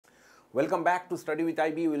Welcome back to Study with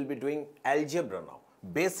IB. We will be doing algebra now.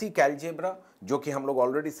 Basic algebra, जो कि हम लोग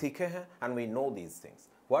already सीखे हैं, and we know these things.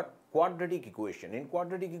 What? Quadratic equation. In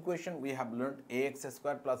quadratic equation, we have learned ax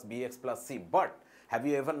square plus bx plus c. But have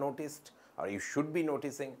you ever noticed, or you should be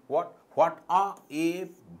noticing, what are a,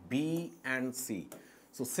 b, and c?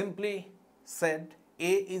 So simply said,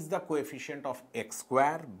 a is the coefficient of x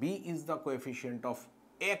square, b is the coefficient of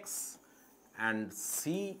x, and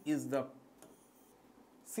c is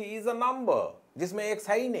a number जिसमें x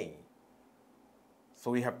है ही नहीं.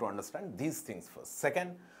 So we have to understand these things first.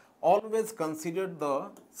 Second, always consider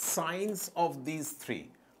the signs of these three.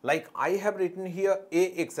 Like I have written here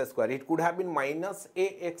ax square, it could have been minus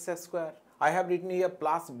ax square. I have written here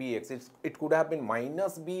plus bx, it could have been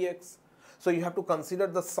minus bx. So you have to consider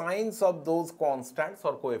the signs of those constants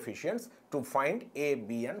or coefficients to find a,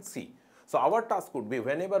 b, and c. So our task would be,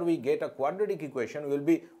 whenever we get a quadratic equation, we will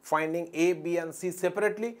be finding a, b, and c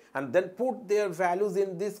separately and then put their values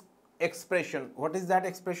in this expression. What is that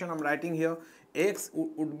expression I'm writing here? X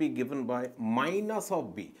would be given by minus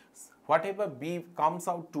of b. Whatever b comes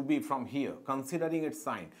out to be from here, considering its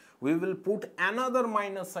sign, we will put another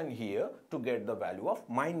minus sign here to get the value of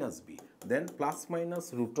minus b. Then plus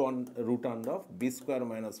minus root under of b square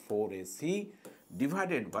minus 4ac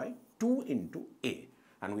divided by 2 into a.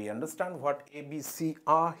 And we understand what a, b, c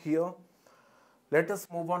are here. Let us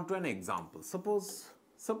move on to an example. Suppose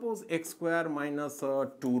x square minus 2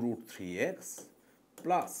 root 3x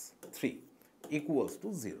plus 3 equals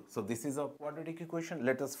to 0. So this is a quadratic equation.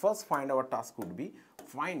 Let us first find, our task would be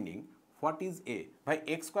finding what is a. भाई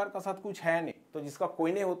x square का साथ कुछ है नहीं, तो जिसका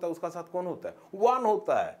कोई नहीं होता उसका साथ कौन होता है? 1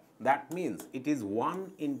 होता है. That means it is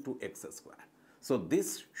 1 into x square. So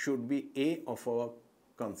this should be a of our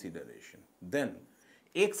consideration. Then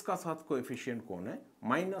x का साथ coefficient कौन है?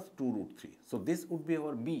 minus 2 root 3. So this would be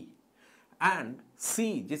our b. And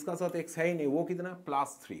c, जिसका साथ x है ही नहीं, वो कितना?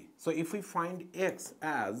 plus 3. So if we find x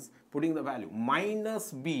as putting the value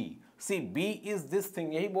minus b, see b is this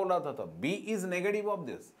thing, यही बोल रहा था तब, b is negative of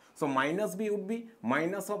this. So minus b would be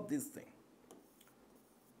minus of this thing.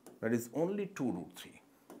 That is only 2 root 3.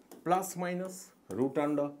 Plus minus root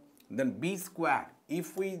under, then b square.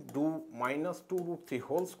 If we do minus 2 root 3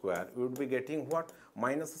 whole square, we would be getting what?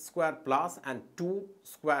 Minus square plus, and 2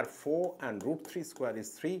 square 4 and root 3 square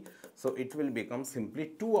is 3. So it will become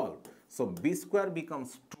simply 12. So b square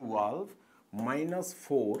becomes 12 minus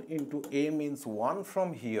 4 into a means 1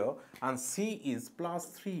 from here, and c is plus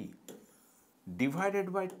 3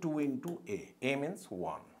 divided by 2 into a means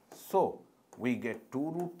 1. So we get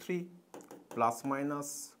 2 root 3 plus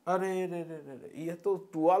minus, अरे ये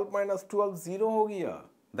तो 12 minus 12 0 हो गया.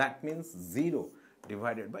 That means 0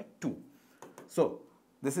 divided by 2. So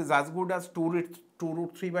this is as good as 2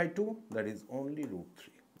 root 3 by 2, that is only root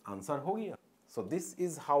 3. Answer हो गया. So this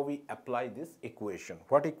is how we apply this equation.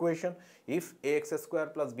 What equation? If ax square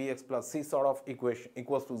plus bx plus c sort of equation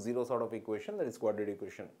equals to 0 sort of equation, that is quadratic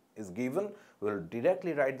equation, is given, we will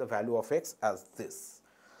directly write the value of x as this.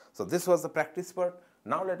 So this was the practice part.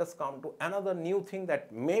 Now let us come to another new thing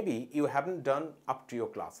that maybe you haven't done up to your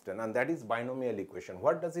class 10, and that is binomial equation.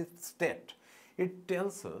 What does it state? It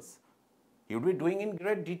tells us, you will be doing in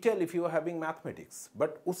great detail if you are having mathematics,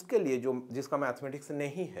 but उसके लिए जो जिसका mathematics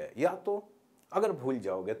नहीं है, या तो अगर भूल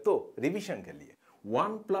जाओगे तो रिविजन के लिए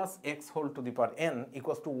 1 plus x whole to the power n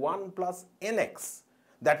equals to 1 plus nx.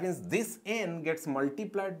 That means this n gets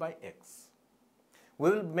multiplied by x. We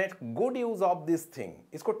will make good use of this thing.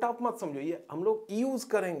 इसको टफ मत समझो, ये हम लोग यूज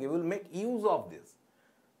करेंगे. We will make use of this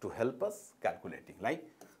to help us calculating. Like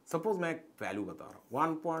suppose मैं एक value बता रहा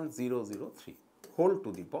हूँ 1.003 whole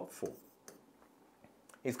to the power 4.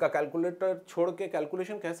 इसका कैलकुलेटर छोड़ के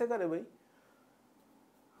कैलकुलेशन कैसे करें भाई?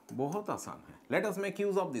 बहुत आसान है. Let us make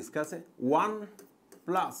use of this. कैसे? 1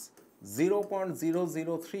 plus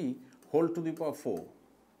 0.003 whole to the power 4.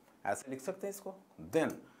 ऐसे लिख सकते हैं इसको.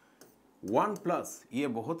 Then 1 plus, ये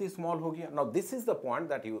बहुत ही small हो गया. Now this is the point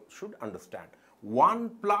that you should understand. 1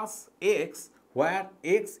 plus x, where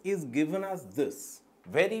x is given as this,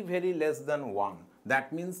 very, very less than 1.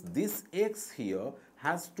 That means this x here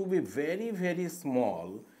has to be very, very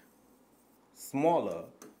small, smaller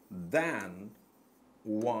than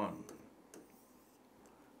 1.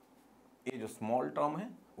 ये जो small term है,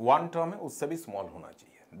 1 term है, उससे भी small होना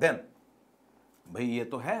चाहिए. Then, भाई ये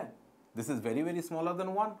तो है, this is very, very smaller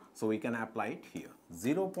than 1, so we can apply it here.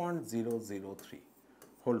 0.003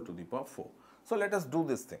 whole to the power 4. So let us do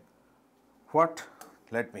this thing. What?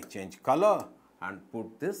 Let me change color and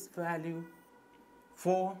put this value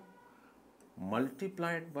 4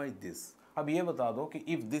 multiplied by this. अब ये बता दो कि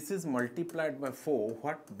if this is multiplied by 4,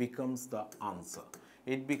 what becomes the answer?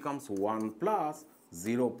 It becomes 1 plus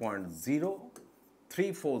 0.0,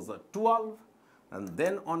 3 4s are 12, and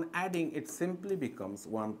then on adding it simply becomes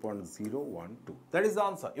 1.012. That is the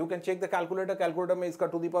answer. You can check the calculator. Calculator में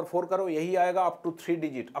इसका to the power 4 करो, यही आएगा up to 3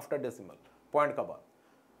 digit after decimal point का बाद.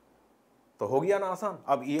 तो हो गया ना आसान.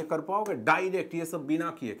 अब ये कर पाओगे डायरेक्ट, ये सब बिना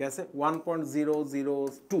किए. कैसे?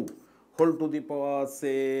 1.002 होल टू द पावर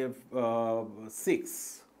से 6.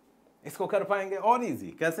 इसको कर पाएंगे और इजी.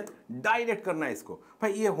 कैसे? डायरेक्ट करना है इसको.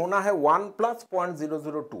 भाई ये होना है 1 plus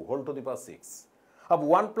 0.002 whole to the power 6. अब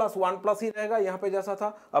 1 प्लस ही रहेगा यहाँ पे जैसा था.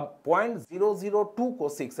 अब 0.002 को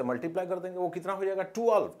 6 से मल्टीप्लाई कर देंगे, वो कितना हो जाएगा?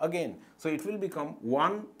 12 again. So it will become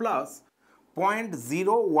 1 plus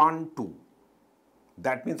 0.012.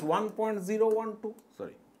 That means 1.012.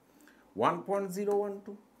 Sorry,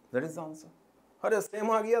 1.012. That is the answer. अरे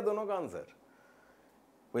सेम आ गया दोनों का answer.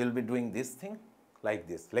 We will be doing this thing like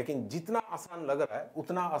this. लेकिन जितना आसान लग रहा है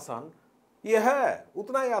उतना आसान ये है,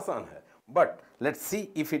 उतना ही आसान है. But let's see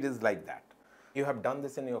if it is like that. You have done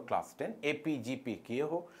this in your class 10. AP GP किए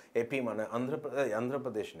हो. AP माने आंध्र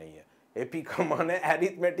प्रदेश नहीं है. AP का माने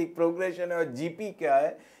arithmetic progression है, और GP क्या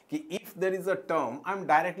है कि if there is a term, I am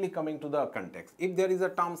directly coming to the context. If there is a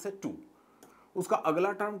term से 2, उसका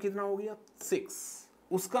अगला टर्म कितना हो गया? 6.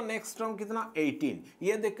 उसका नेक्स्ट टर्म कितना? 18.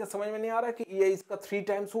 ये देख के समझ में नहीं आ रहा है कि ये इसका 3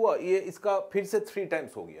 टाइम्स हुआ, ये इसका फिर से 3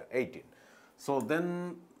 टाइम्स हो गया 18. So then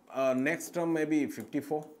next term may be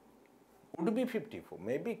 54. Would be 54,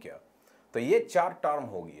 maybe क्या? तो ये 4 टर्म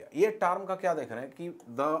हो गया. ये टर्म का क्या देख रहे हैं कि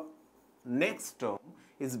the next term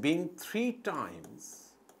is being 3 times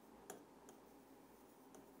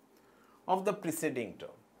of the preceding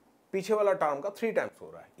term. पीछे वाला टर्म का 3 टाइम्स हो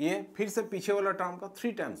रहा है. ये फिर से पीछे वाला टर्म का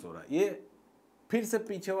 3 टाइम्स हो रहा है. ये फिर से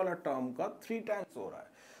पीछे वाला टर्म का 3 टाइम्स हो रहा है.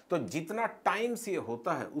 तो जितना टाइम्स ये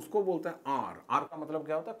होता है उसको बोलते हैं आर. आर का मतलब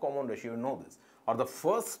क्या होता है? Common ratio. No this. और the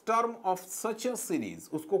first term of such a series,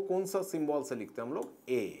 उसको कौन सा सिंबल से लिखते हैं हम लोग?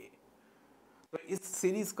 ए. तो इस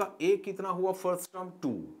सीरीज का ए कितना हुआ? First term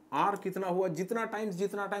 2. आर कितना हुआ? जितना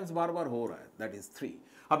टाइम्स बार बार हो रहा है, दैट इज 3.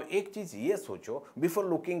 अब एक चीज ये सोचो before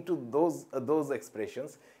looking to those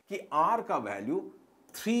expressions कि आर का वैल्यू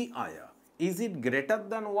 3 आया. इज इट ग्रेटर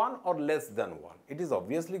देन 1 और less than 1? It is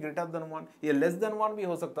obviously greater than 1. ये लेस देन 1 भी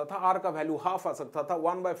हो सकता था. आर का वैल्यू हाफ आ सकता था,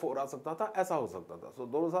 1/4 आ सकता था, ऐसा हो सकता था. So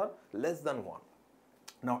those are less than 1.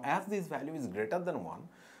 Now as this value is greater than 1,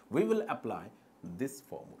 we will apply this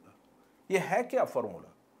formula. ये है क्या फॉर्मूला?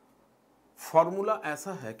 फॉर्मूला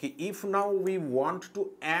ऐसा है कि if now we want to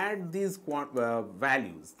add these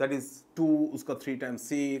values, that is 2, उसका 3 टाइम्स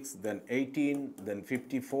 6, देन 18, देन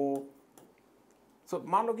 54. सो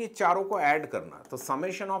मान लो कि चारों को ऐड करना है, तो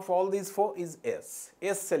summation of all these 4 is S.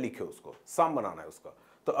 S से लिखे उसको, सम बनाना है उसका.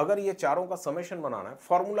 तो अगर ये चारों का समेशन बनाना है,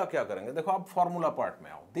 फॉर्मूला क्या करेंगे? देखो आप फॉर्मूला पार्ट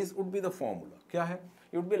में आओ. This would be the formula. क्या है?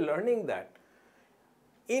 You would be learning that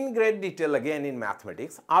in great detail again in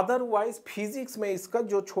mathematics. Otherwise physics में इसका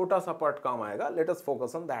जो छोटा सा पार्ट काम आएगा, let us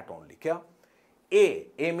focus on that only. क्या?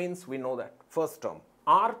 A means we know that first term.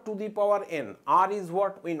 R to the power n. R is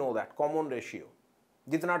what? We know that common ratio.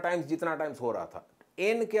 जितना times हो रहा था.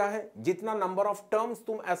 n क्या है? जितना नंबर ऑफ टर्म्स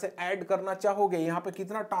तुम ऐसे ऐड करना चाहोगे. यहाँ पे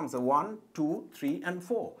कितना टर्म्स है? 1, 2, 3 and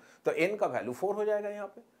 4. तो n का वैल्यू 4 हो जाएगा यहाँ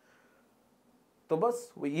पे. तो बस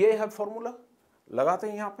ये है फॉर्मूला. लगाते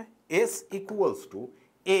हैं यहाँ पे. S equals to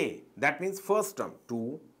A, that means first term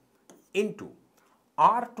 2 into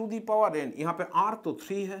R to the power n. यहाँ पे R तो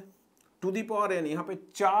 3 है, to the power n यहाँ पे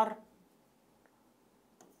 4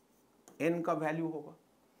 n का वैल्यू होगा.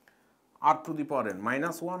 R to the power n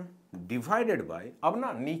 -1 divided by, अब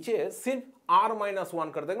ना नीचे सिर्फ R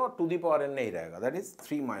 -1 कर देंगे और to the power n नहीं रहेगा, that is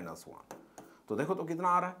 3 - 1. तो देखो तो कितना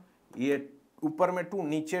आ रहा है? ये ऊपर में 2,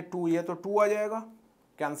 नीचे 2, ये तो 2 आ जाएगा,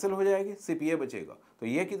 कैंसिल हो जाएगी, सिर्फ ये बचेगा. तो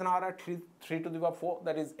ये कितना आ रहा है? 3 to the power 4,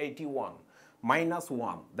 that is 81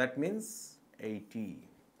 -1, that means 80.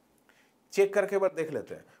 Check करके बार देख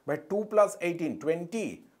लेते हैं भाई. 2 + 18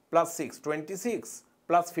 20 + 6 26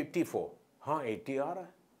 + 54. हाँ 80 आ रहा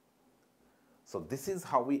है. So this is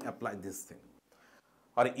how we apply this thing.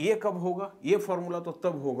 और ये कब होगा? ये फॉर्मूला तो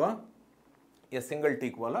तब होगा, ये सिंगल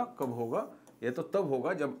टिक वाला कब होगा? ये तो तब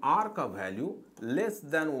होगा जब R का वैल्यू लेस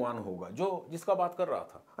देन 1 होगा, जो जिसका बात कर रहा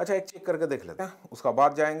था. अच्छा एक चेक करके देख लेते हैं, उसका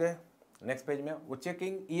बाद जाएंगे नेक्स्ट पेज में. वो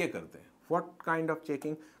चेकिंग ये करते हैं. What kind of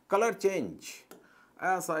checking? Colour change.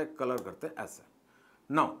 ऐसा एक कलर करते हैं ऐसे.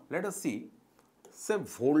 नाउ लेट अस सी. से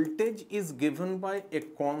voltage is given by a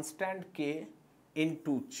constant K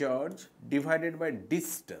into charge divided by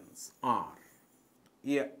distance R.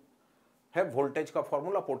 ये है वोल्टेज का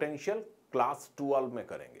फॉर्मूला. पोटेंशियल क्लास 12 में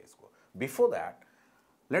करेंगे इसको. Before that,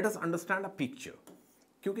 let us understand a picture.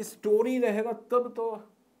 क्योंकि स्टोरी रहेगा तब तो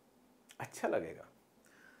अच्छा लगेगा.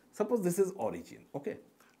 Suppose this is origin, okay?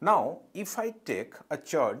 Now, if I take a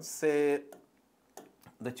charge, say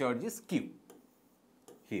the charge is Q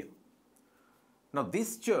here. Now,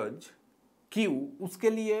 this charge Q, उसके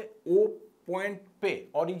लिए O पॉइंट पे,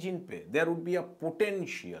 origin पे, there would be a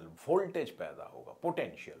potential, voltage पैदा होगा,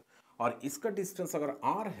 पोटेंशियल, और इसका distance अगर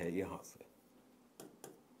R है यहां से,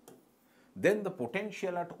 then the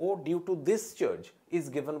potential at O due to this charge is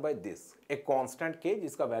given by this, एक कांस्टेंट K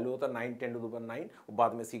जिसका वैल्यू होता है 9 10 to the power 9,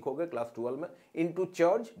 बाद में सीखोगे क्लास 12 में, into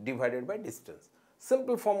charge divided by distance.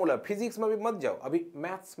 Simple formula, physics में भी मत जाओ, अभी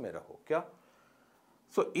मैथ्स में रहो. क्या?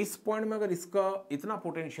 सो इस पॉइंट में अगर इसका इतना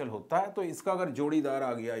पोटेंशियल होता है तो इसका अगर जोड़ीदार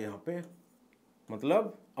आ गया यहाँ पे,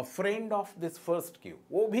 मतलब अ friend of this first Q,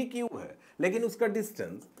 वो भी Q है लेकिन उसका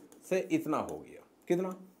डिस्टेंस से इतना हो गया, कितना?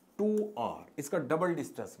 2R, इसका डबल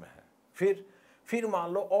डिस्टेंस में है. फिर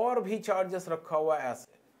मान लो और भी चार्जेस रखा हुआ है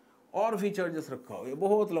ऐसे, और भी चार्जेस रखा हुआ है,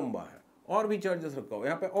 बहुत लंबा है, और भी चार्जेस रखा हुआ है,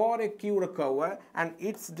 यहाँ पे और एक Q रखा हुआ है, एंड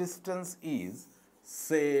इट्स डिस्टेंस इज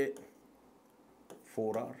से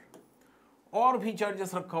 4R. और भी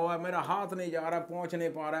चार्जेस रखा हुआ है, मेरा हाथ नहीं जा रहा, पहुंच नहीं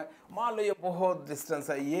पा रहा है, मान लो ये बहुत डिस्टेंस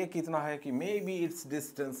है, ये कितना है कि may be it's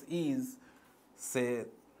distance is से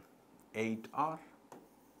 8R.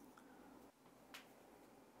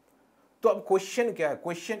 तो अब क्वेश्चन क्या है?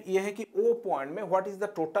 क्वेश्चन ये है कि ओ पॉइंट में what is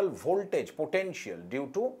the total voltage potential due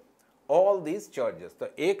to all these charges. तो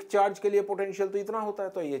एक चार्ज के लिए पोटेंशियल तो इतना होता है,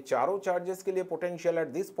 तो ये चारों चार्जेस के लिए potential at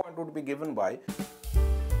this point would be given by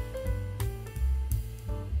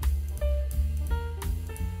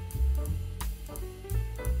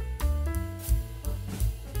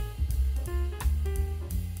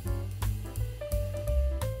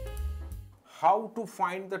how to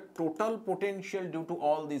find the total potential due to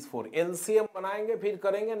all this four. LCM बनाएंगे फिर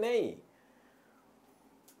करेंगे नहीं,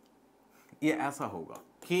 ये ऐसा होगा,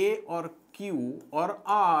 K और Q और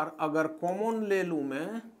R अगर कॉमन ले लूं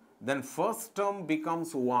मैं, देन फर्स्ट टर्म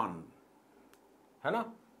बिकम्स 1, है ना.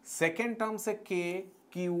 सेकेंड टर्म से K,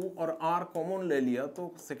 Q और R कॉमन ले लिया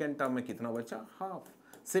तो सेकेंड टर्म में कितना बचा? हाफ.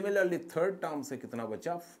 सिमिलरली थर्ड टर्म से कितना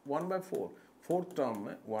बचा? 1/4. फोर्थ टर्म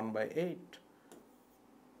में 1/8.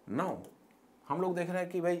 नाउ हम लोग देख रहे हैं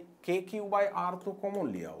कि भाई KQ/R तो कॉमन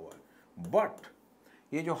लिया हुआ है, बट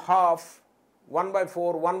ये जो हाफ,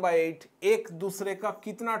 1/4, 1/8 एक दूसरे का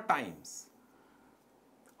कितना टाइम्स?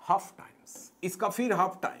 Half times. इसका फिर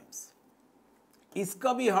हाफ टाइम्स,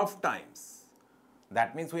 इसका भी half times.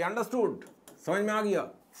 That means we understood, समझ में आ गया.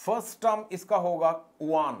 फर्स्ट टर्म इसका होगा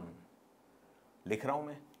 1, लिख रहा हूं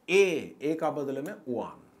मैं, A का बदले में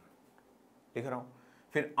 1 लिख रहा हूं.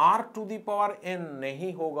 फिर R to the power n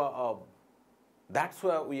नहीं होगा अब, That's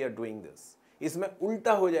why we are doing this. इसमें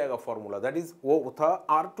उल्टा हो जाएगा फॉर्मूला, दैट इज वो था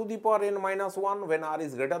R to the power n minus 1 when R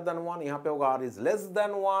is greater than 1, यहाँ पे होगा R इज लेस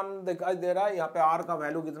देन 1, दिखाई दे रहा है. यहाँ पे R का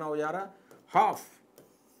वैल्यू कितना हो जा रहा है? हाफ.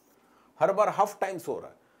 हर बार हाफ टाइम्स हो रहा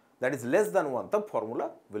है, दैट इज लेस देन 1, तब formula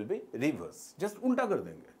will be reverse, just उल्टा कर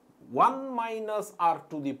देंगे. 1 minus R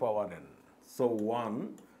to the power n, so 1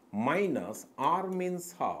 minus R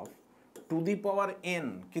means half to the power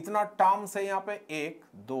n, कितना टर्म्स है यहाँ पे? 1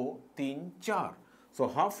 2 3 4, so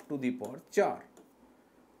half to the power 4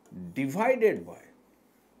 divided by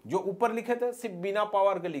जो ऊपर लिखे थे सिर्फ बिना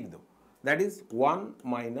पावर के लिख दो, दैट इज 1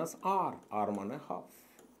 माइनस R माने half.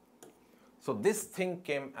 So this thing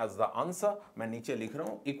came as the answer. मैं नीचे लिख रहा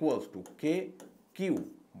हूं इक्वल्स टू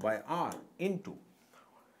KQ/R इनटू,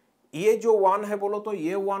 ये जो 1 है बोलो तो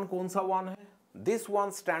ये 1 कौन सा 1 है? This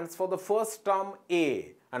one stands for the first term A,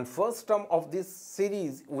 and first term of this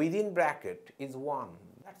series within bracket is 1.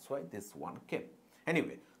 That's why this one came.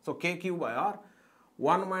 Anyway, so KQ/R,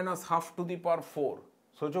 1 minus half to the power 4.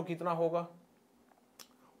 सोचो कितना होगा?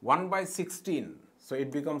 1/16. So it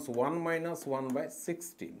becomes 1 minus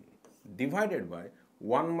 1/16 divided by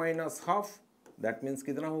 1 minus half. That means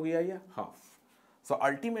कितना हो गया ये? Half. So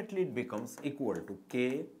ultimately it becomes equal to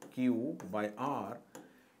KQ/R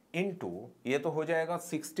into, ये तो हो जाएगा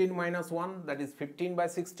 16 minus 1, that is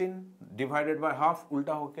 15/16 divided by half,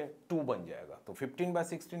 उल्टा होके 2 बन जाएगा. तो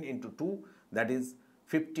 15/16 into 2, that is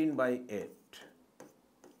 15/8.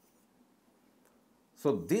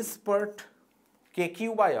 So this part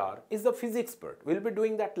KQ/R is the physics part. We'll be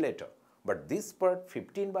doing that later. But this part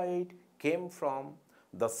 15/8 came from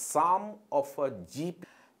the sum of a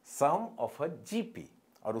GP.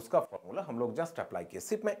 और उसका formula हम लोग just apply किए.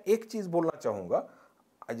 सिर्फ मैं एक चीज बोलना चाहूंगा.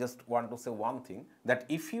 I just want to say one thing, that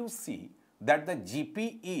if you see that the GP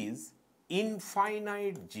is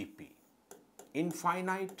infinite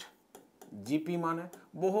GP माने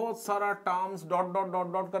बहुत सारा terms dot dot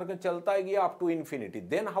dot dot करके चलता है गया up to infinity,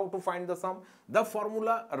 then how to find the some? The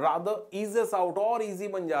formula rather इजेस out और easy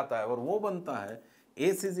बन जाता है, और वो बनता है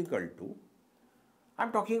S is equal to, I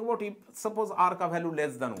am talking about if suppose r का वैल्यू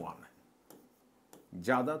लेस देन 1 है,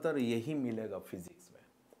 ज्यादातर यही मिलेगा फिजिक्स में,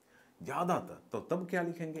 ज्यादातर। तो तब क्या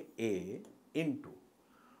लिखेंगे, a into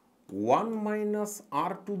 1 minus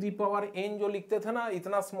are to the power n, जो लिखते थे ना,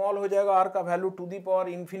 इतना स्मॉल हो जाएगा r का value to the power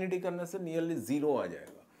infinity करने से नियरली 0 आ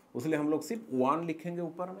जाएगा, इसलिए हम लोग सिर्फ 1 लिखेंगे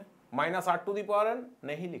ऊपर में, minus are to the power n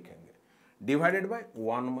नहीं लिखेंगे, डिवाइडेड बाय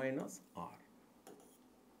 1 माइनस आर।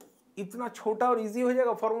 इतना छोटा और इजी हो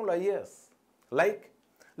जाएगा फॉर्मूला। यस,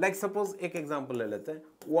 लाइक सपोज एक एग्जांपल ले लेते हैं,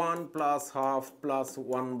 1 प्लस हाफ प्लस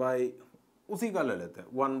 1 बाई, उसी का ले लेते हैं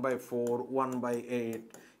 1/4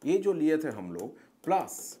 1/8, ये जो लिए थे हम लोग,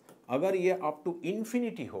 प्लस अगर ये अप टू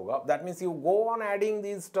इंफिनिटी होगा, that means you go on adding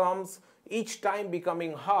these terms each time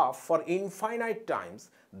becoming half for infinite times,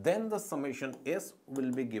 then the summation s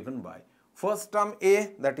will be given by first term a,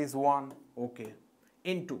 that is 1, okay,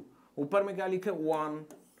 into ऊपर में क्या लिखे 1,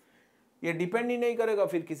 ये depend ही नहीं करेगा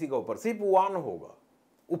फिर किसी के ऊपर, सिर्फ 1 होगा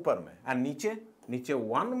ऊपर में, एंड नीचे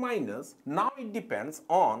 1 minus, now it depends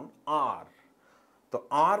on r, तो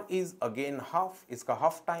r is again half, इसका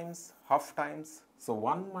half times, so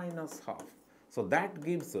 1 minus half, so that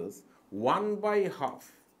gives us 1 by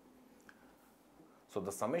half. So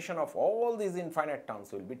the summation of all these infinite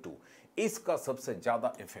terms will be 2. इसका सबसे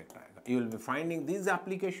ज़्यादा effect आएगा. You will be finding this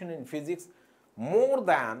application in physics more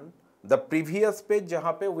than the previous page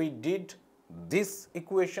जहाँ पे we did this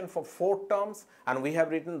equation for 4 terms and we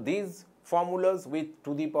have written these formulas with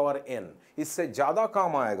to the power n. इससे ज़्यादा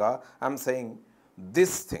काम आएगा. I am saying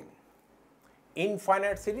this thing,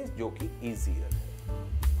 infinite series, जो कि easier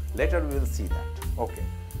है. Later we will see that. Okay.